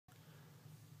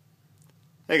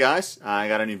Hey guys, I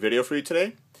got a new video for you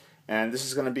today, and this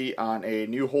is going to be on a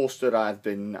new holster that I've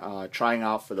been trying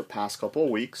out for the past couple of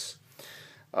weeks.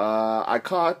 I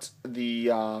caught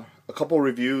a couple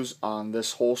reviews on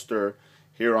this holster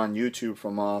here on YouTube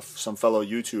from some fellow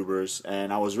YouTubers,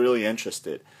 and I was really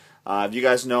interested. If you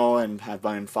guys know and have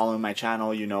been following my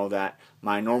channel, you know that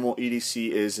my normal EDC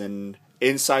is an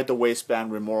inside the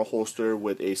waistband remoral holster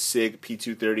with a SIG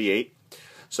P238.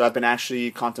 So I've been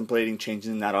actually contemplating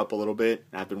changing that up a little bit.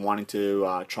 I've been wanting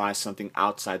to try something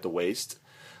outside the waist.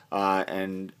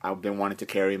 And I've been wanting to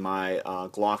carry my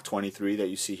Glock 23 that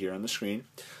you see here on the screen.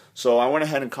 So I went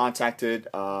ahead and contacted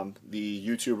the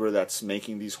YouTuber that's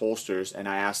making these holsters, and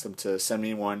I asked him to send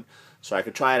me one so I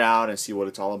could try it out and see what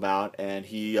it's all about. And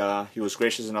he was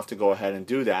gracious enough to go ahead and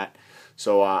do that.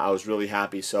 So I was really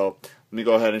happy. So let me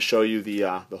go ahead and show you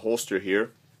the holster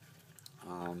here.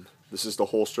 This is the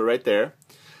holster right there.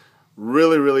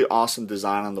 Really awesome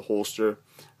design on the holster.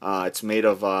 It's made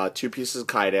of two pieces of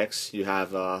Kydex. You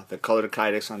have the colored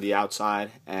Kydex on the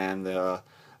outside and the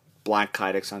black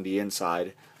Kydex on the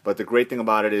inside. But the great thing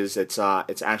about it is it's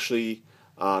actually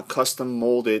custom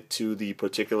molded to the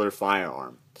particular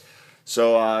firearm.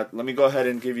 So let me go ahead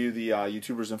and give you the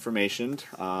YouTuber's information.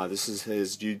 This is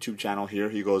his YouTube channel here.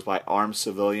 He goes by Armed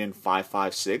Civilian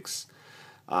 556.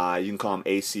 You can call him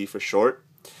AC for short.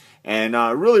 And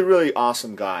really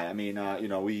awesome guy. I mean, you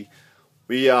know, we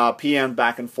PM'd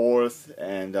back and forth,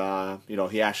 and you know,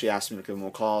 he actually asked me to give him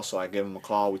a call, so I gave him a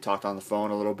call. We talked on the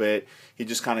phone a little bit. He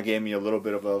just kind of gave me a little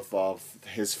bit of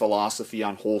his philosophy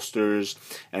on holsters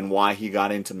and why he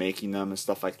got into making them and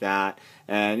stuff like that.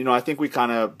 And you know, I think we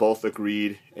kind of both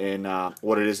agreed in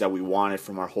what it is that we wanted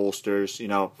from our holsters. You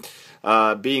know,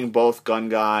 being both gun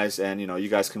guys, and you know, you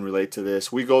guys can relate to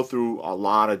this. We go through a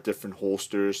lot of different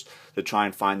holsters to try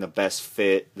and find the best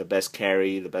fit, the best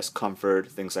carry, the best comfort,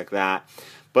 things like that.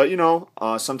 But you know,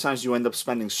 sometimes you end up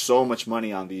spending so much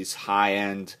money on these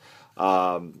high-end,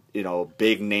 you know,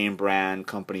 big name brand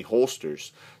company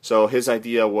holsters. So his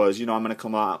idea was, you know, I'm going to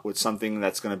come out with something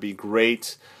that's going to be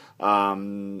great. You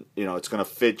know, it's going to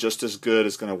fit just as good,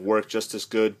 it's going to work just as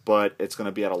good, but it's going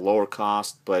to be at a lower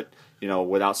cost, but you know,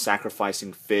 without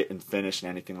sacrificing fit and finish and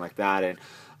anything like that. And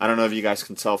I don't know if you guys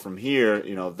can tell from here,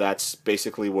 you know, that's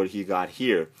basically what he got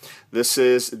here. This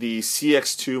is the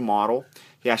CX2 model.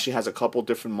 He actually has a couple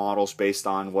different models based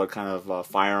on what kind of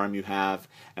firearm you have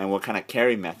and what kind of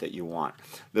carry method you want.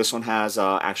 This one has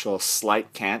actual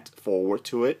slight cant forward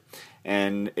to it,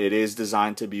 and it is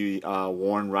designed to be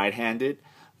worn right-handed,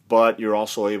 but you're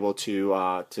also able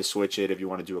to switch it if you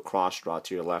want to do a cross draw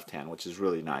to your left hand, which is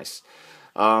really nice.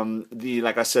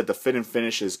 Like I said, the fit and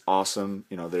finish is awesome.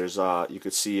 You know, there's you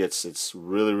could see it's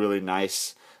really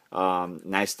nice,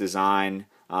 nice design.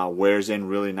 Wears in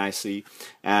really nicely,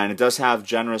 and it does have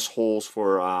generous holes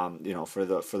for you know, for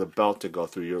the belt to go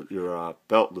through your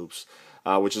belt loops.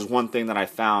 Which is one thing that I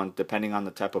found, depending on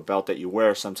the type of belt that you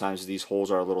wear, sometimes these holes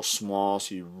are a little small,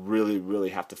 so you really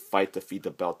have to fight to feed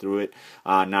the belt through it.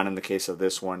 Not in the case of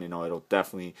this one. You know, it'll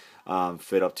definitely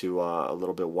fit up to a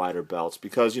little bit wider belts,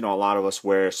 because you know, a lot of us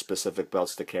wear specific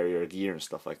belts to carry our gear and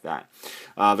stuff like that.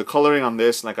 The coloring on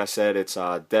this, like I said, it's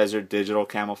desert digital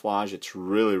camouflage. It's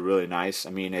really nice. I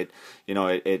mean, it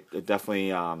definitely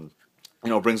you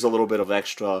know, brings a little bit of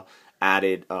extra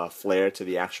added flair to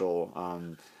the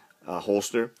actual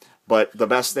holster. But the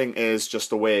best thing is just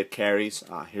the way it carries.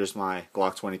 Here's my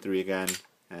Glock 23 again,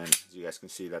 and as you guys can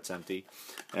see, that's empty.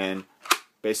 And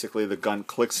basically the gun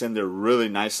clicks in there really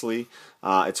nicely.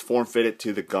 It's form fitted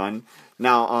to the gun.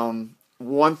 Now,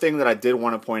 one thing that I did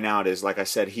want to point out is, like I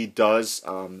said, he does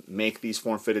make these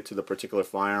form fitted to the particular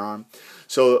firearm.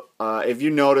 So if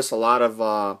you notice, a lot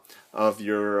of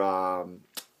your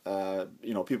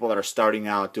you know, people that are starting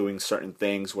out doing certain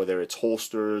things, whether it's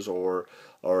holsters or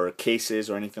cases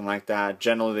or anything like that,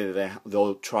 generally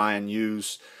they'll try and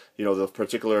use, you know, the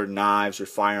particular knives or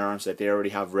firearms that they already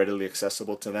have readily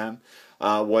accessible to them.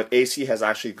 What AC has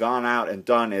actually gone out and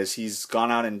done is he's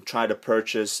gone out and tried to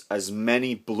purchase as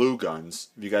many blue guns,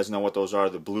 if you guys know what those are,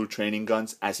 the blue training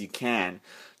guns, as he can,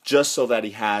 just so that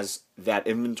he has that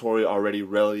inventory already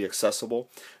readily accessible.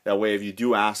 That way, if you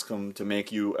do ask him to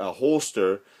make you a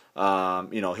holster,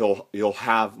 you know, he'll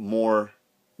have more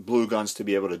blue guns to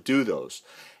be able to do those.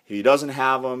 If he doesn't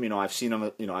have them, you know, I've seen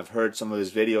him, you know, I've heard some of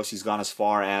his videos, he's gone as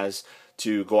far as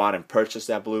to go out and purchase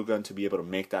that blue gun to be able to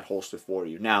make that holster for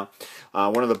you. Now,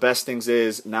 one of the best things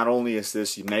is, not only is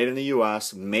this made in the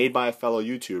US, made by a fellow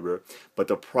YouTuber, but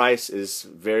the price is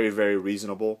very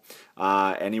reasonable.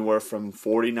 Anywhere from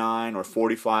 $49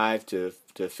 or $45 to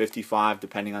to 55,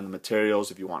 depending on the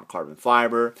materials. If you want carbon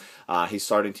fiber, he's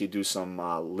starting to do some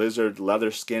lizard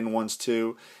leather skin ones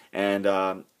too, and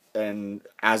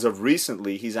as of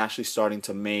recently, he's actually starting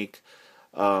to make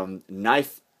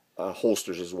knife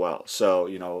holsters as well. So,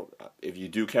 you know, if you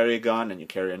do carry a gun and you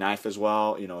carry a knife as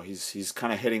well, you know, he's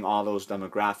kind of hitting all those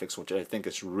demographics, which I think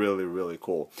is really, really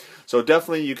cool. So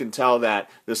definitely you can tell that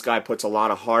this guy puts a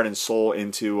lot of heart and soul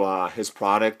into his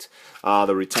product.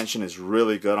 The retention is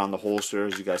really good on the holster,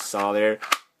 as you guys saw there.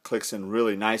 Clicks in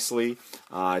really nicely.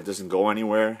 It doesn't go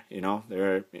anywhere. You know,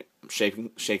 they're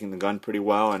shaking the gun pretty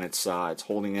well, and it's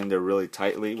holding in there really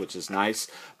tightly, which is nice.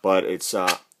 But it's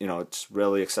you know, it's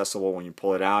really accessible when you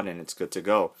pull it out, and it's good to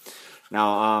go.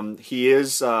 Now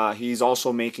he's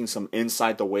also making some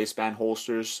inside the waistband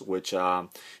holsters, which you know,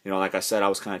 like I said, I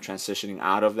was kind of transitioning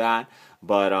out of that.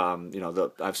 But you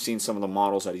know, I've seen some of the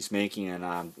models that he's making,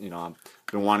 and you know,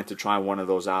 I've been wanting to try one of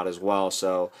those out as well.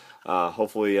 So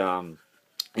hopefully,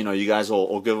 you know, you guys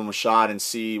will give him a shot and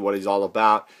see what he's all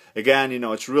about. Again, you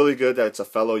know, it's really good that it's a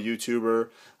fellow YouTuber.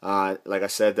 Like I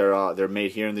said, they're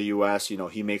made here in the U.S. You know,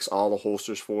 he makes all the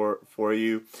holsters for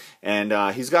you,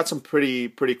 and he's got some pretty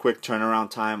quick turnaround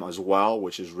time as well,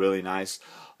 which is really nice.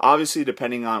 Obviously,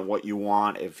 depending on what you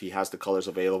want, if he has the colors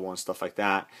available and stuff like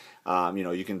that, you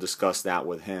know, you can discuss that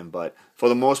with him. But for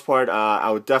the most part, I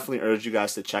would definitely urge you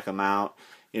guys to check him out.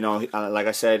 You know, like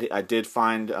I said, I did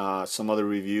find some other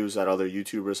reviews that other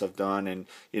YouTubers have done, and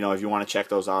you know, if you want to check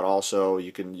those out, also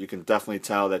you can definitely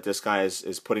tell that this guy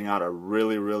is putting out a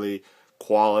really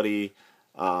quality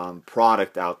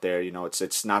product out there. You know,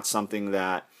 it's not something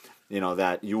that, you know,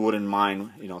 that you wouldn't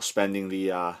mind, you know, spending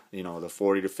the you know, the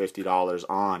 $40 to $50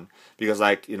 on, because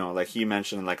like, you know, like he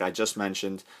mentioned, like I just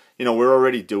mentioned, you know, we're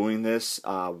already doing this,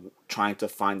 trying to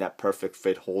find that perfect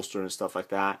fit holster and stuff like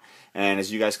that. And as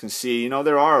you guys can see, you know,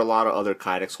 there are a lot of other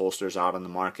Kydex holsters out on the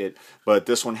market, but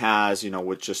this one has, you know,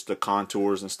 with just the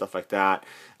contours and stuff like that,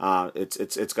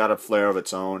 it's got a flair of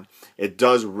its own. It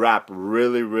does wrap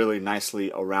really nicely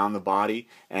around the body,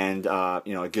 and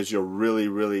you know, it gives you a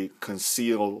really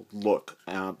concealed look.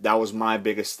 That was my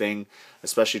biggest thing,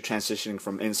 especially transitioning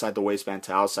from inside the waistband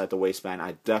to outside the waistband.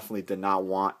 I definitely did not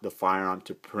want the firearm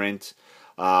to print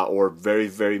or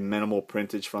very minimal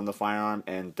printage from the firearm,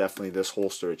 and definitely this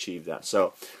holster achieved that.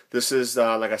 So this is,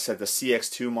 like I said, the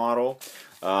CX2 model.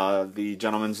 The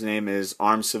gentleman's name is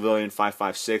Armed Civilian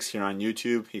 556 here on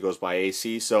YouTube. He goes by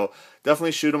AC. So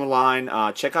definitely shoot him a line.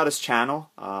 Check out his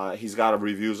channel. He's got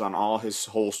reviews on all his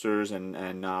holsters,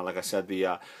 and like I said,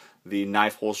 the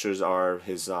knife holsters are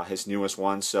his newest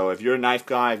ones. So if you're a knife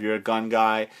guy, if you're a gun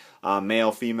guy,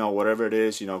 male, female, whatever it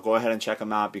is, you know, go ahead and check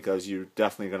them out, because you're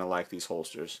definitely going to like these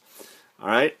holsters. All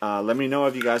right, let me know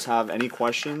if you guys have any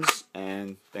questions,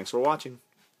 and thanks for watching.